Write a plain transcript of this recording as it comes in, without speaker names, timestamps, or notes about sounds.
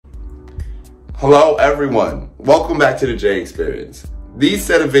Hello everyone, welcome back to the J Experience. These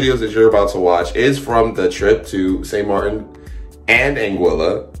set of videos that you're about to watch is from the trip to St. Martin and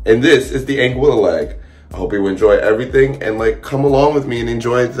Anguilla, and this is the Anguilla leg. I hope you enjoy everything and come along with me and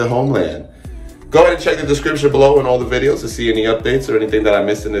enjoy the homeland. Go ahead and check the description below and all the videos to see any updates or anything that I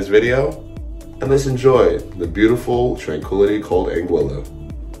missed in this video. And let's enjoy the beautiful tranquility called Anguilla.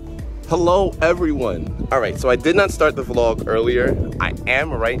 Hello everyone. All right, so I did not start the vlog earlier. I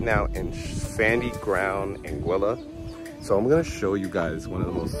am right now in Sandy Anguilla. So I'm gonna show you guys one of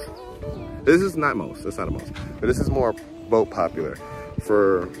the most, that's not a most, but this is more boat popular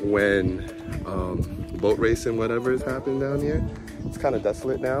for when boat racing, whatever is happening down here. It's kind of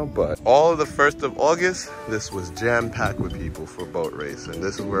desolate now, but all of the 1st of August, this was jam-packed with people for boat race. And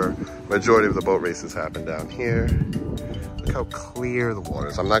this is where majority of the boat races happen down here. Look how clear the water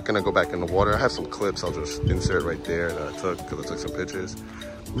is. I'm not gonna go back in the water. I have some clips I'll just insert right there that I took because I took some pictures.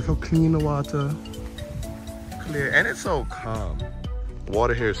 Look how clean the water, clear, and it's so calm. The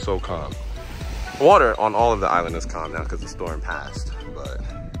water here is so calm. The water on all of the island is calm now because the storm passed, but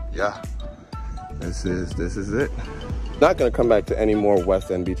yeah, this is it. Not gonna come back to any more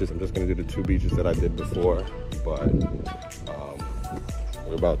West End beaches. I'm just gonna do the 2 beaches that I did before, but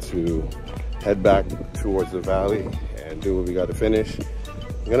we're about to head back towards the valley and do what we got to finish.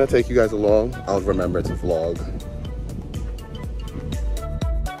 I'm gonna take you guys along. I'll remember to vlog.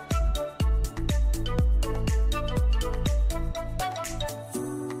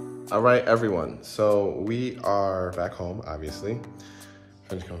 All right, everyone. So we are back home, obviously.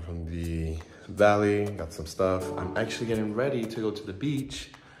 I'm just coming from the valley, got some stuff. I'm actually getting ready to go to the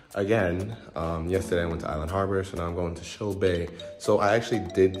beach again. Yesterday I went to Island Harbor, so now I'm going to Shoal Bay. So I actually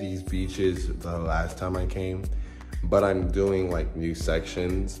did these beaches the last time I came, but I'm doing new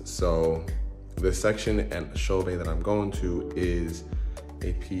sections. So the section at Shoal Bay that I'm going to is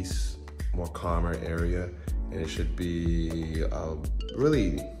a more calmer area, and it should be a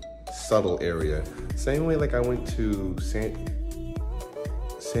really subtle area. Same way I went to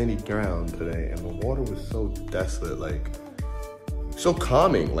Sandy Ground today, and the water was so desolate, so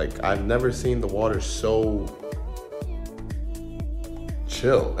calming. I've never seen the water so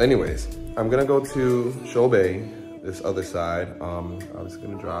chill. Anyways, I'm gonna go to Shoal Bay, this other side. I was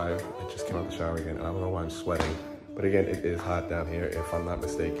gonna drive. I just came out the shower again, and I don't know why I'm sweating. But again, it is hot down here. If I'm not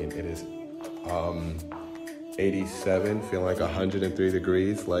mistaken, it is 87, feeling 103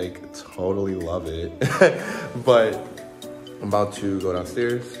 degrees. Totally love it. But I'm about to go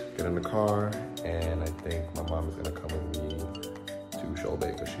downstairs, get in the car, and I think my mom is gonna come with me to Shoal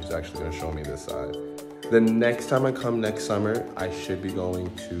Bay because she's actually gonna show me this side. The next time I come next summer, I should be going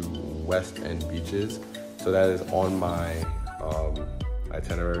to West End beaches. So that is on my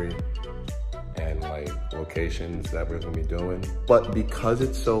itinerary and locations that we're gonna be doing. But because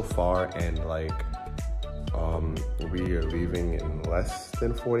it's so far and we are leaving in less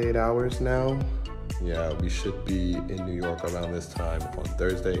than 48 hours now. Yeah, we should be in New York around this time on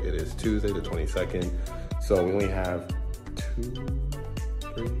Thursday. It is Tuesday the 22nd. So we only have 2,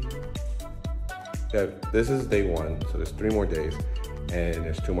 3. Yeah, this is day 1. So there's 3 more days and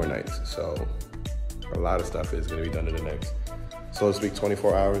there's 2 more nights. So a lot of stuff is gonna be done in the next, so to speak,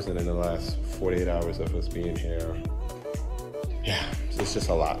 24 hours. And in the last 48 hours of us being here. Yeah, it's just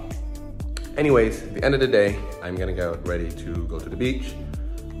a lot. Anyways, at the end of the day, I'm gonna get ready to go to the beach.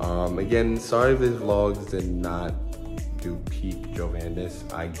 Again, sorry if these vlogs did not do peak Jovandis.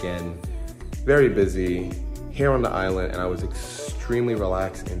 Again, very busy here on the island, and I was extremely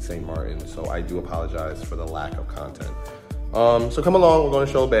relaxed in St. Martin, so I do apologize for the lack of content. So come along, we're going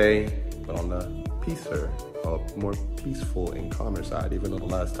to Shoal Bay, but on the more peaceful and calmer side, even though the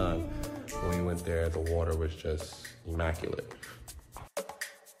last time when we went there, the water was just immaculate.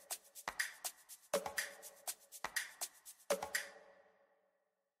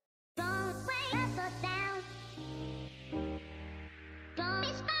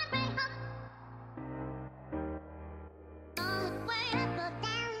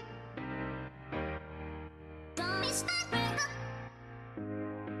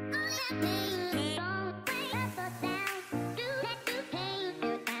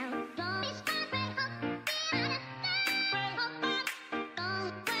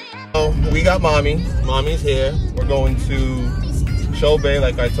 We got mommy. Mommy's here. We're going to Shoal Bay,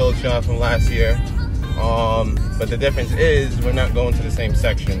 like I told y'all from last year. But the difference is we're not going to the same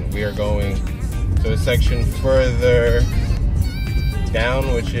section. We are going to a section further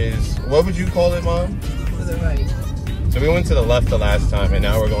down, which is, what would you call it, Mom? To the right. So we went to the left the last time, and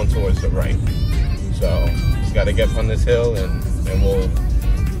now we're going towards the right. So just got to get on this hill, and we'll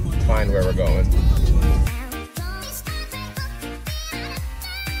find where we're going.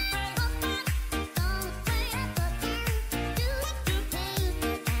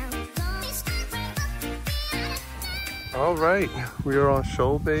 All right, we are on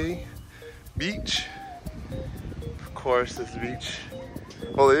Shoal Bay Beach. Of course, this beach,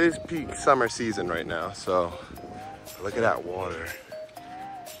 well, it is peak summer season right now, so look at that water.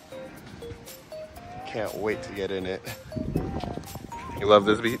 Can't wait to get in it. You love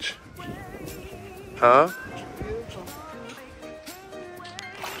this beach? Huh?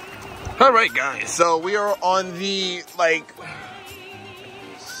 All right, guys, so we are on the, like,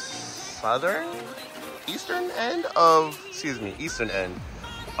 eastern end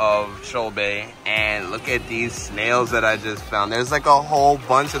of Shoal Bay, and look at these snails that I just found. There's like a whole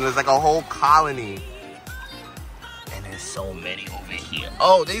bunch, and there's like a whole colony, and there's so many over here.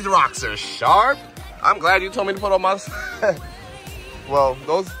 Oh, these rocks are sharp. I'm glad you told me to put on my well,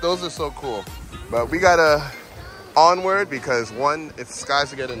 those are so cool, but we gotta onward because one, the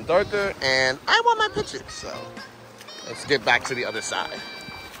skies are getting darker and I want my pictures, so let's get back to the other side.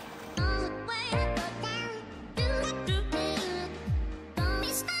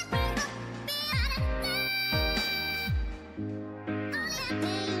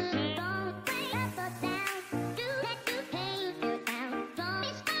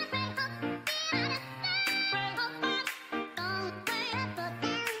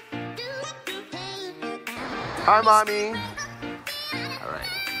 Hi, Mommy. All right.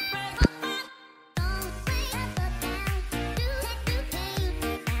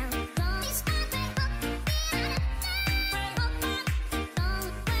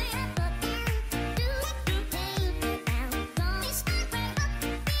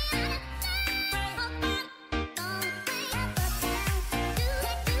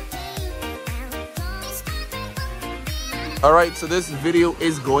 All right, so this video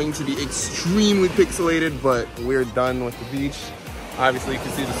is going to be extremely pixelated, but we're done with the beach. Obviously, you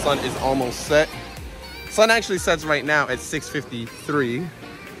can see the sun is almost set. Sun actually sets right now at 6:53,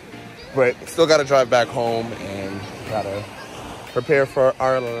 but still gotta drive back home and gotta prepare for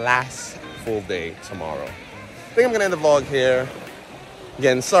our last full day tomorrow. I think I'm gonna end the vlog here.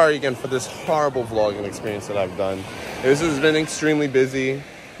 Again, sorry again for this horrible vlogging experience that I've done. This has been extremely busy,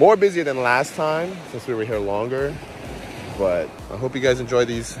 more busy than last time since we were here longer. But I hope you guys enjoy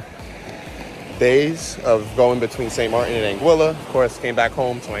these days of going between St. Martin and Anguilla. Of course, came back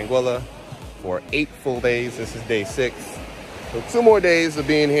home to Anguilla for 8 full days. This is day 6. So 2 more days of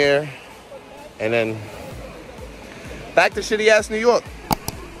being here. And then back to shitty ass New York.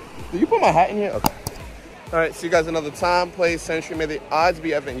 Did you put my hat in here? Okay. All right, see you guys another time. Place, century. May the odds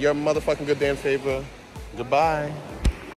be ever in your motherfucking good damn favor. Goodbye.